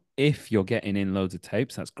 if you're getting in loads of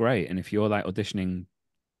tapes, that's great. And if you're like auditioning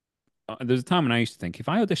there's a time when I used to think if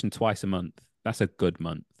I audition twice a month, that's a good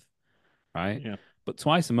month, right? Yeah. But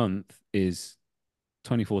twice a month is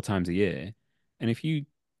 24 times a year. And if you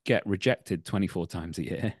get rejected 24 times a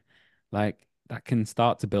year, like that can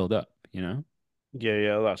start to build up, you know? Yeah,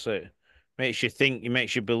 yeah, that's it. Makes you think, it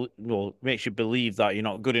makes you makes you believe that you're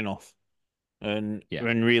not good enough. And Yeah.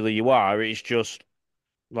 when really you are, it's just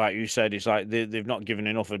like you said, it's like they've not given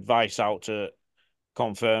enough advice out to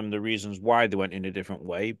confirm the reasons why they went in a different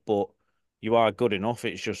way, but you are good enough.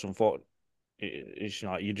 It's just unfortunate. It's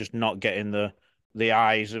like you're just not getting the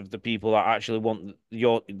eyes of the people that actually want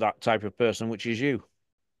your that type of person, which is you.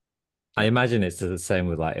 I imagine it's the same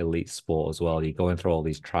with like elite sport as well. You're going through all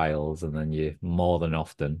these trials and then you more than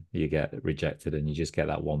often you get rejected and you just get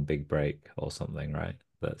that one big break or something, right?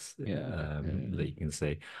 That's Yeah. that you can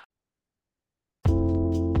see.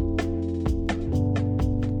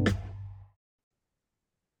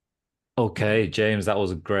 Okay, James, that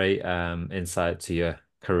was a great insight to your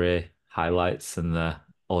career highlights and the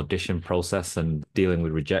audition process and dealing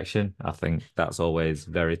with rejection. I think that's always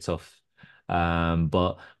very tough.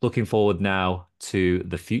 But looking forward now to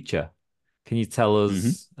the future. Can you tell Hmm.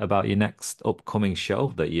 us about your next upcoming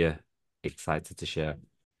show that you're excited to share?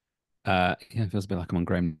 Yeah, it feels a bit like I'm on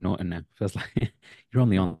Graham Norton now. Feels like you're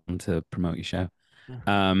only on to promote your show.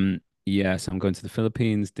 Yeah, so I'm going to the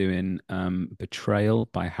Philippines doing Betrayal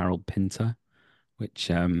by Harold Pinter, which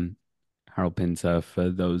Harold Pinter, for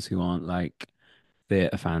those who aren't like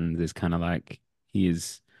theatre fans, is kind of like he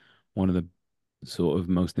is one of the sort of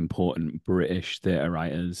most important British theatre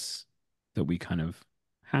writers that we kind of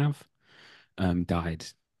have. Died,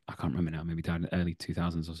 I can't remember now, maybe died in the early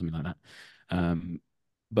 2000s or something like that. Um,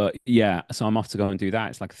 but yeah, so I'm off to go and do that.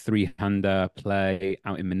 It's like a three-hander play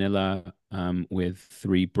out in Manila, with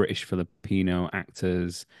three British Filipino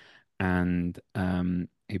actors and a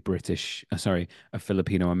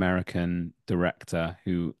Filipino American director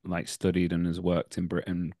who like studied and has worked in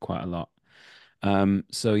Britain quite a lot.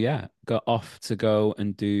 So yeah, got off to go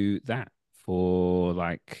and do that for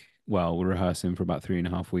like, well, we're rehearsing for about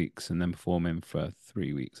 3.5 weeks and then performing for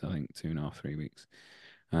 3 weeks, I think 2.5, 3 weeks.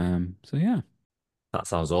 So yeah. That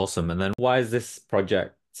sounds awesome. And then why is this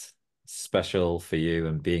project special for you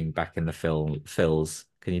and being back in the fills?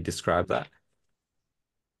 Can you describe that?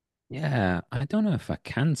 Yeah, I don't know if I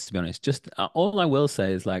can, to be honest. Just all I will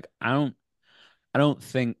say is like I don't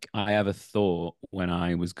think I ever thought when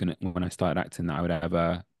I started acting that I would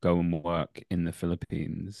ever go and work in the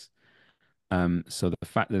Philippines. So the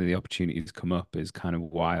fact that the opportunities come up is kind of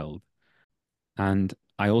wild. And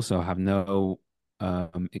I also have no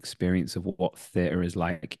experience of what theater is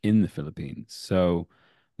like in the Philippines. So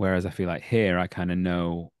whereas I feel like here I kind of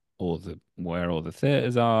know all the where all the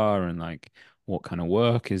theaters are and like what kind of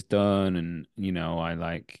work is done, and I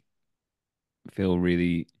like feel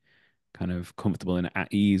really kind of comfortable and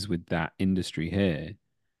at ease with that industry here.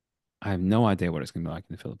 I have no idea what it's going to be like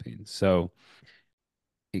in the Philippines. So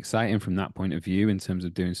exciting from that point of view in terms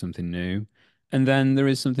of doing something new. And then there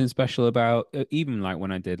is something special about even like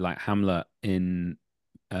when I did like Hamlet in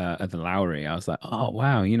at the Lowry, I was like, oh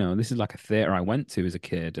wow, this is like a theater I went to as a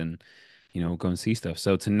kid and go and see stuff.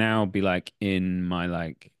 So to now be like in my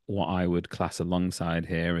like what I would class alongside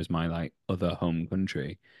here as my like other home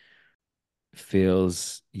country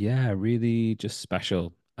feels, yeah, really just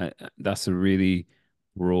special. That's a really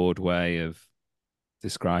broad way of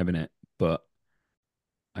describing it, but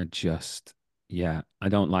I just, yeah, I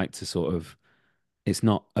don't like to sort of, it's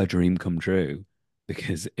not a dream come true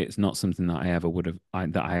because it's not something that I ever would have,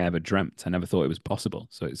 that I ever dreamt. I never thought it was possible.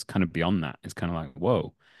 So it's kind of beyond that. It's kind of like,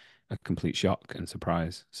 whoa, a complete shock and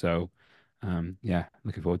surprise. So, yeah,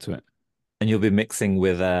 looking forward to it. And you'll be mixing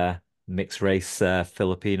with mixed race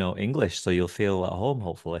Filipino English, so you'll feel at home,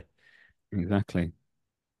 hopefully. Exactly.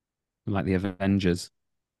 Like the Avengers.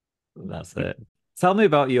 That's it. Tell me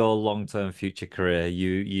about your long-term future career.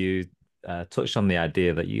 You touched on the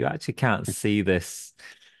idea that you actually can't see this,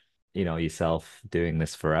 yourself doing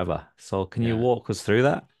this forever. So can you Yeah. walk us through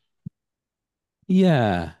that?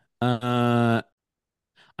 Yeah.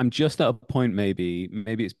 I'm just at a point, maybe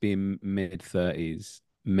it's been mid 30s.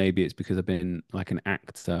 Maybe it's because I've been like an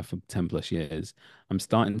actor for 10 plus years. I'm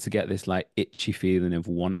starting to get this like itchy feeling of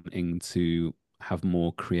wanting to have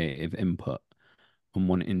more creative input and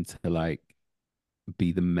wanting to like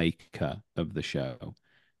be the maker of the show.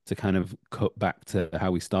 To kind of cut back to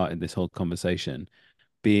how we started this whole conversation,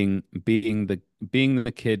 being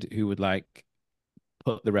the kid who would like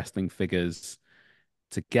put the wrestling figures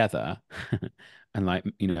together and like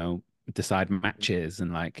decide matches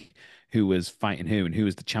and like who was fighting who and who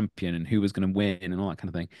was the champion and who was going to win and all that kind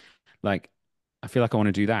of thing. Like I feel like I want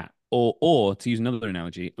to do that, or to use another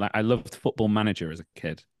analogy, like I loved Football Manager as a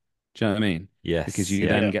kid. Do you know what I mean? Because Yes, you yeah,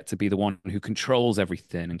 then Yeah. get to be the one who controls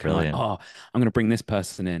everything and kind of like, brilliant. oh, I'm going to bring this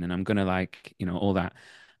person in and I'm going to like, all that.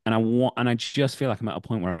 And I just feel like I'm at a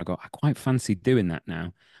point where I go, I quite fancy doing that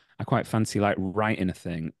now. I quite fancy like writing a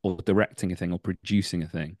thing or directing a thing or producing a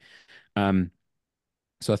thing. Um,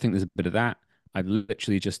 so I think there's a bit of that. I've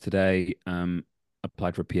literally just today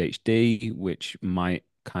applied for a PhD, which might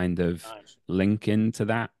kind of Nice. link into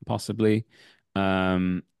that possibly.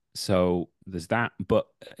 Um, so there's that. But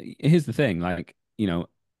here's the thing, like,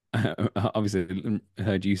 obviously I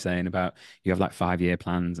heard you saying about you have like 5 year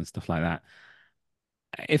plans and stuff like that.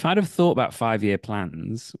 If I'd have thought about 5 year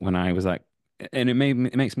plans when I was like, and it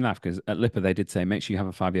makes me laugh because at Lipper they did say make sure you have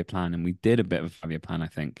a 5 year plan, and we did a bit of a 5 year plan, I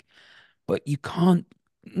think. But you can't,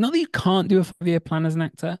 not that you can't do a 5 year plan as an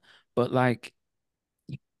actor, but like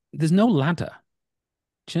there's no ladder.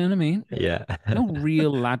 Do you know what I mean? Yeah. No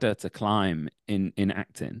real ladder to climb in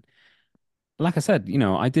acting. Like I said,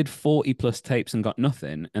 I did 40 plus tapes and got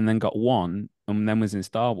nothing, and then got one, and then was in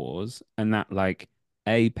Star Wars, and that like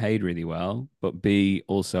A paid really well, but B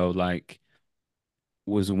also like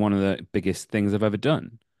was one of the biggest things I've ever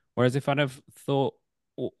done. Whereas if I'd have thought,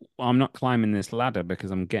 "Well, I'm not climbing this ladder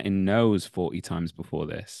because I'm getting no's 40 times before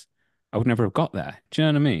this," I would never have got there. Do you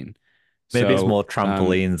know what I mean? Maybe it's So, more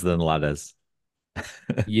trampolines than ladders.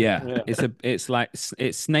 yeah, Yeah. it's like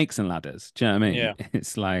it's snakes and ladders. Do you know what I mean? Yeah.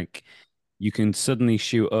 It's like you can suddenly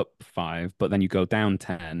shoot up five, but then you go down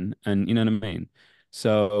 10, and you know what I mean?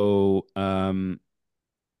 So,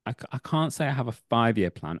 I can't say I have a 5 year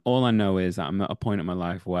plan. All I know is that I'm at a point in my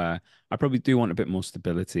life where I probably do want a bit more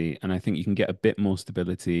stability, and I think you can get a bit more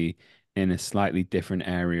stability in a slightly different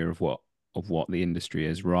area of what the industry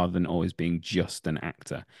is, rather than always being just an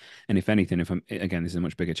actor. And if anything, if I'm again, this is a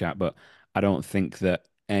much bigger chat, but I don't think that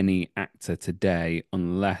any actor today,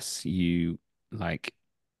 unless you like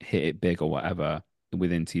hit it big or whatever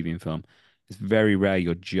within TV and film, it's very rare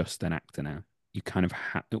you're just an actor now. You kind of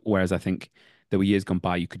have, whereas I think there were years gone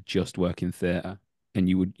by you could just work in theater and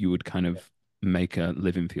you would kind of make a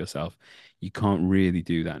living for yourself. You can't really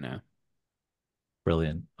do that now.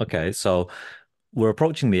 Brilliant. Okay, so we're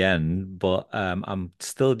approaching the end, but I'm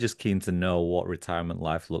still just keen to know what retirement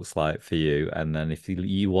life looks like for you. And then if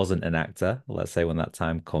you wasn't an actor, let's say when that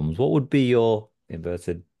time comes, what would be your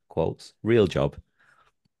inverted quotes real job?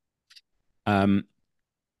 Um,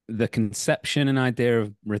 the conception and idea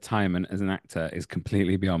of retirement as an actor is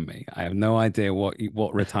completely beyond me. I have no idea what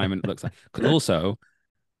retirement looks like. Because also,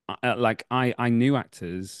 like I knew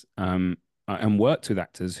actors and worked with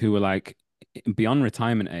actors who were like beyond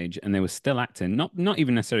retirement age and they were still acting, not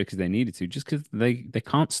even necessarily because they needed to, just because they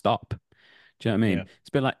can't stop. Do you know what I mean? Yeah. It's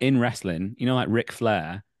a bit like in wrestling, like Ric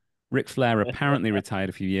Flair. Ric Flair apparently retired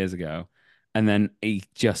a few years ago, and then he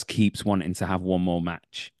just keeps wanting to have one more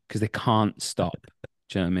match because they can't stop.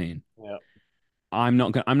 Do you know what I mean? Yeah. I'm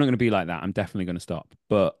not gonna be like that. I'm definitely gonna stop.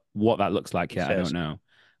 But what that looks like He yet, I don't says. know.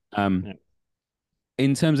 Um, Yeah.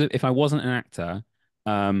 in terms of if I wasn't an actor,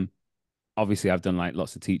 um, obviously I've done like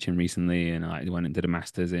lots of teaching recently, and I went and did a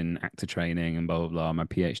master's in actor training and blah blah blah. My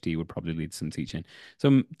PhD would probably lead to some teaching.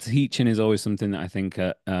 So teaching is always something that I think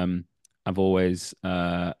I've always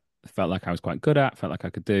felt like I was quite good at, felt like I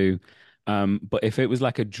could do. But if it was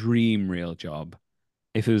like a dream real job,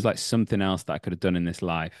 if it was like something else that I could have done in this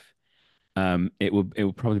life, it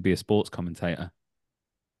would probably be a sports commentator.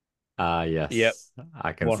 Ah, Yep. yes,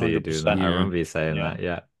 I can see you doing that. 100%. I Yeah, remember you saying Yeah. that.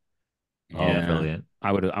 Yeah. Oh, yeah. brilliant.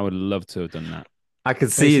 I would love to have done that. I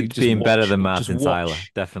could see Basically, it being better than just Martin Tyler,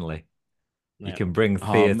 watch. definitely. You Yeah. can bring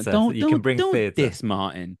theatre. Don't You can don't bring don't theatre. diss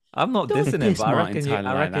Martin. I'm not Don't dissing him, but diss Martin Tyler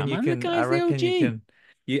I like reckon that, you man. The can I guy's the reckon you OG. can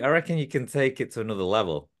I reckon you can take it to another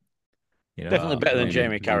level, you know? Definitely better than Maybe,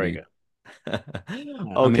 Jamie maybe. Carragher. Yeah. I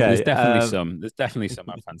mean, Okay, there's definitely some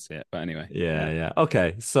I fancy it, but anyway, yeah, Yeah. yeah.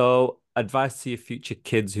 Okay, so advice to your future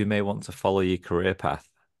kids who may want to follow your career path.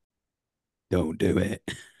 don't do it.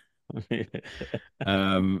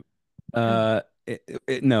 Um,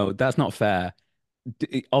 no, that's not fair.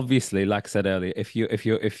 Obviously, like I said earlier,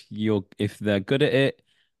 if they're good at it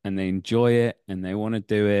and they enjoy it and they want to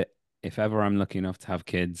do it, if ever I'm lucky enough to have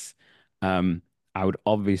kids, um, I would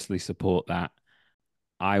obviously support that.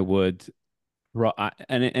 I would,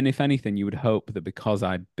 and if anything, you would hope that because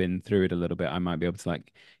I'd been through it a little bit, I might be able to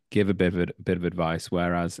like give a bit of advice.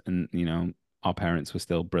 Whereas, and our parents were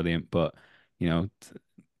still brilliant, but you know,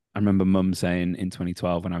 I remember mum saying in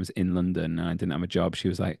 2012 when I was in London and I didn't have a job, she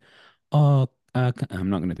was like, "Oh, I'm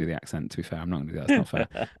not going to do the accent. To be fair, I'm not going to do that. That's not fair."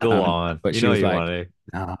 Go on. But You she know was you like, want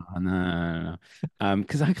 "No, no, no, no."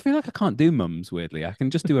 Because I feel like I can't do mums weirdly. I can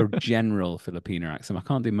just do a general Filipino accent. I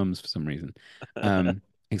can't do mums for some reason. Um,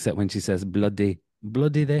 except when she says bloody,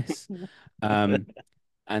 bloody this. Um,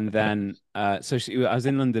 and then I was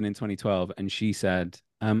in London in 2012, and she said,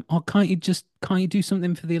 "Oh, can't you do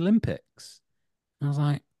something for the Olympics?" And I was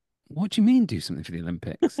like, "What do you mean do something for the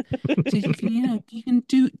Olympics?" She said, you can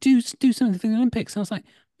do something for the Olympics." And I was like,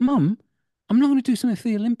 "Mum, I'm not going to do something for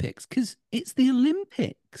the Olympics because it's the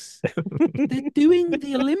Olympics. They're doing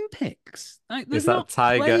the Olympics. Like, It's there's that not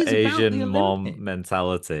tiger players about the Asian mom Olympics."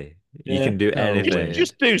 mentality. You Yeah. can do So Just anything, weird.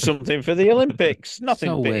 just do something for the Olympics. So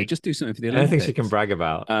Nothing weird. big. Just do something for the anything she can Olympics. brag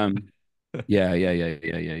about. Um, yeah.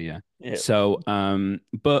 Yeah. So,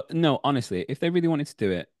 but no, honestly, if they really wanted to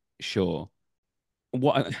do it, sure.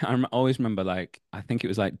 Always remember, like, I think it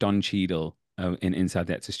was like Don Cheadle in Inside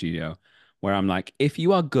the Actor Studio, where I'm like, if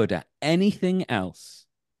you are good at anything else,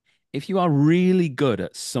 if you are really good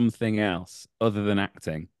at something else other than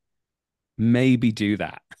acting, maybe do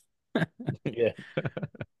that. Yeah.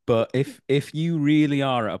 But if you really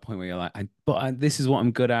are at a point where you're like, this is what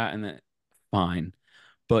I'm good at, and that, fine.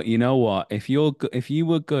 But you know what? If you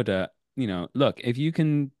were good at, look, if you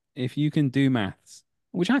can do maths,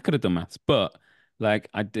 which I could have done maths, but like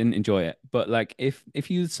I didn't enjoy it. But like if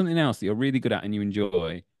you something else that you're really good at and you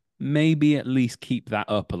enjoy, maybe at least keep that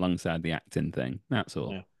up alongside the acting thing. That's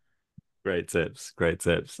all. Yeah. Great tips, great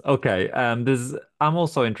tips. Okay, I'm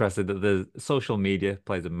also interested that the social media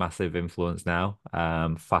plays a massive influence now.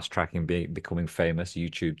 Fast tracking becoming famous,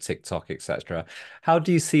 YouTube, TikTok, etc. How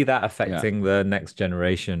do you see that Yeah. affecting the next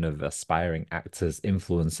generation of aspiring actors,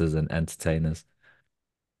 influencers, and entertainers?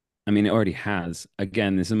 I mean, it already has.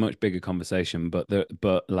 Again, there's a much bigger conversation, but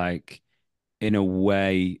like in a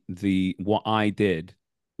way, the what I did,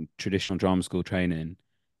 traditional drama school training,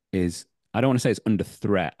 is I don't want to say it's under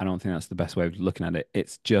threat. I don't think that's the best way of looking at it.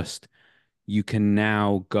 It's just you can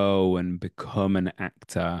now go and become an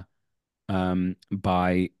actor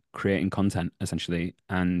by creating content essentially.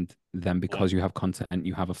 And then Yeah. because you have content,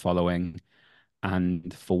 you have a following.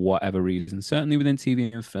 And for whatever reason, certainly within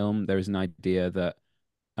TV and film, there is an idea that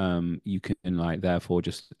you can like therefore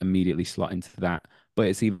just immediately slot into that. But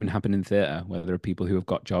it's even happened in theatre where there are people who have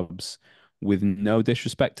got jobs with no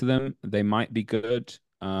disrespect to them. They might be good,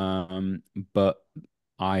 but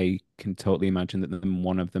I can totally imagine that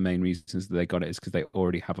one of the main reasons that they got it is because they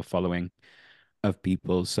already have a following of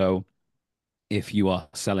people. So if you are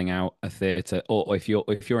selling out a theatre, or if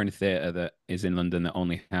you're in a theatre that is in London that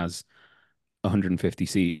only has 150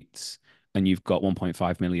 seats and you've got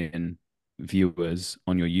 1.5 million viewers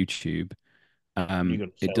on your YouTube, You're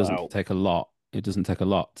gonna it sell doesn't out. take a lot. It doesn't take a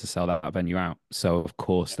lot to sell that venue out. So of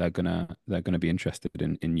course they're gonna be interested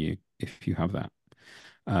in you if you have that.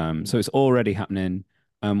 So it's already happening.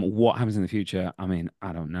 What happens in the future? I mean,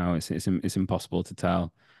 I don't know. It's impossible to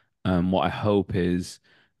tell. What I hope is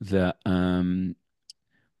that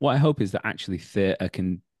what I hope is that actually theatre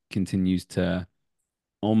continues to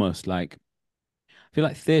almost like I feel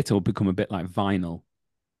like theatre will become a bit like vinyl.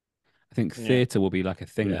 I think Yeah. theatre will be like a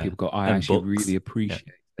thing that Yeah, people go, I and actually really books. Yeah,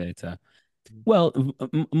 appreciate theatre. Well,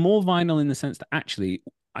 more vinyl in the sense that actually,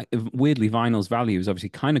 weirdly, vinyl's value has obviously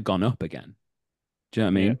kind of gone up again. Do you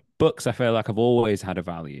know what I Yeah. mean? Books, I feel like have always had a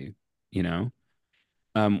value, you know?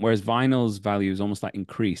 Whereas vinyl's value is almost like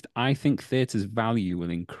increased. I think theatre's value will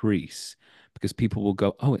increase because people will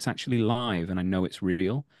go, oh, it's actually live and I know it's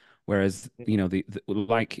real. Whereas,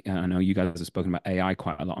 like, I know you guys have spoken about AI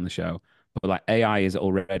quite a lot on the show, but like AI is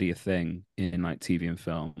already a thing in like TV and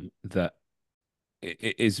film that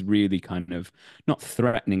it is really kind of not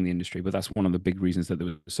threatening the industry, but that's one of the big reasons that It's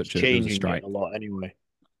there was a changing it strike. a lot anyway.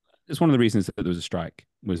 It's one of the reasons that there was a strike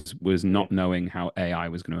was Yeah. not knowing how AI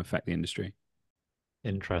was going to affect the industry.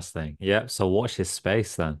 interesting. Yeah, so watch this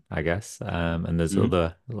space then, I guess. And there's Mhm.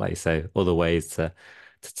 other, like you say, other ways to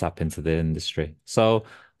tap into the industry. So,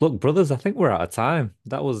 look, brothers, I think we're out of time.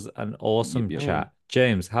 That was an Yep, awesome yep. Mm. chat.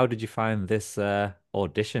 James, how did you find this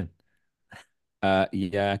audition?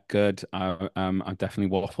 Yeah, good. I definitely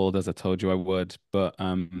waffled as I told you I would, but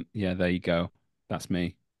yeah, there you go. That's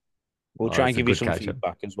me. We'll Oh, try and it's a give you good some catch up.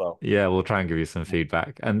 feedback as well. Yeah, we'll try and give you some Yeah.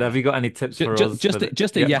 feedback. And have Yeah. you got any tips Just, for just, us for just, a, the?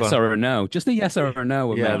 just a Yeah, go yes on. or a no. Just a yes or a no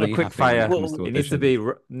would Yeah, make the me quick happy when it fire. comes to Well, It needs to be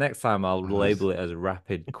auditions. next time. I'll Nice. label it as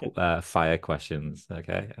rapid fire questions.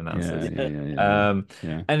 Okay, and Yeah, answers. yeah, yeah, yeah, yeah. Um,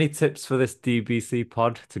 Yeah. any tips for this DBC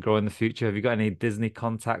pod to grow in the future? Have you got any Disney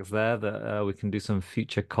contacts there that we can do some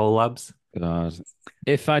future collabs? God.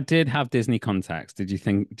 If I did have Disney contacts, do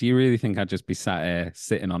you really think I'd just be sat here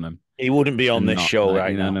sitting on them he wouldn't be on and this not show like,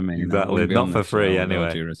 right you know what now. I mean? I Exactly. wouldn't be Not on for this free show with all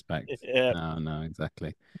anyway. due respect. Yeah. No, no,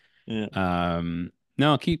 exactly. Yeah.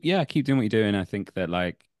 No, keep doing what you're doing. I think that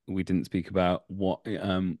like we didn't speak about what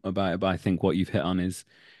about it, but I think what you've hit on is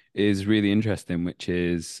really interesting, which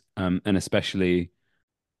is and especially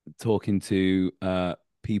talking to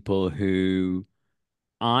people who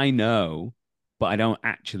I know, but I don't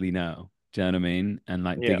actually know. Do you know what I mean? And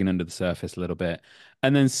like Yeah, digging under the surface a little bit.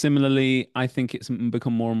 And then similarly, I think it's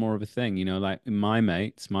become more and more of a thing, like my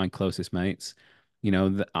mates, my closest mates,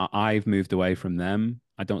 I've moved away from them.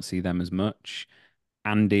 I don't see them as much.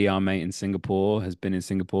 Andy, our mate in Singapore, has been in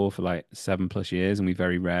Singapore for like 7+ years, and we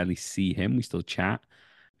very rarely see him. We still chat.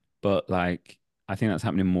 But like I think that's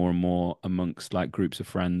happening more and more amongst like groups of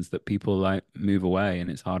friends that people like move away and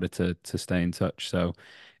it's harder to stay in touch. So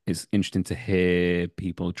it's interesting to hear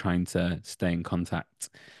people trying to stay in contact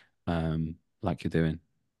like you're doing.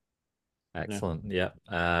 yeah, Excellent. Yeah.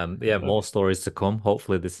 Yeah, more perfect. stories to come.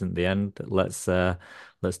 Hopefully this isn't the end. Let's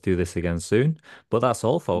do this again soon. But that's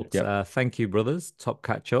all, folks. Yep. Thank you, brothers. Top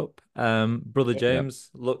catch up. Brother Yep. Yep. James,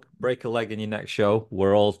 look, break a leg in your next show.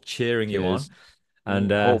 We're all cheering you on. Cheers.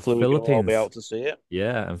 And Hopefully, we can all be Philippines, out to see it.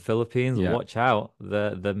 yeah, and Philippines, Yeah. watch out.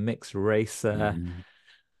 The mixed race Yeah.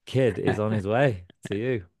 kid is on his way to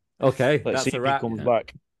you. Okay, Let's see that's a if he wrap. comes Yeah.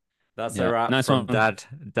 back. That's a Yeah. wrap Nice from one.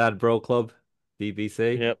 Dad Bro Club,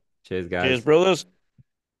 DBC. Yep. Cheers, Cheers, guys. brothers.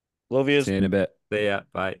 Love yous. See you in a bit. See ya.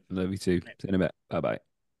 Bye. Love you too. See you in a bit. Bye bye.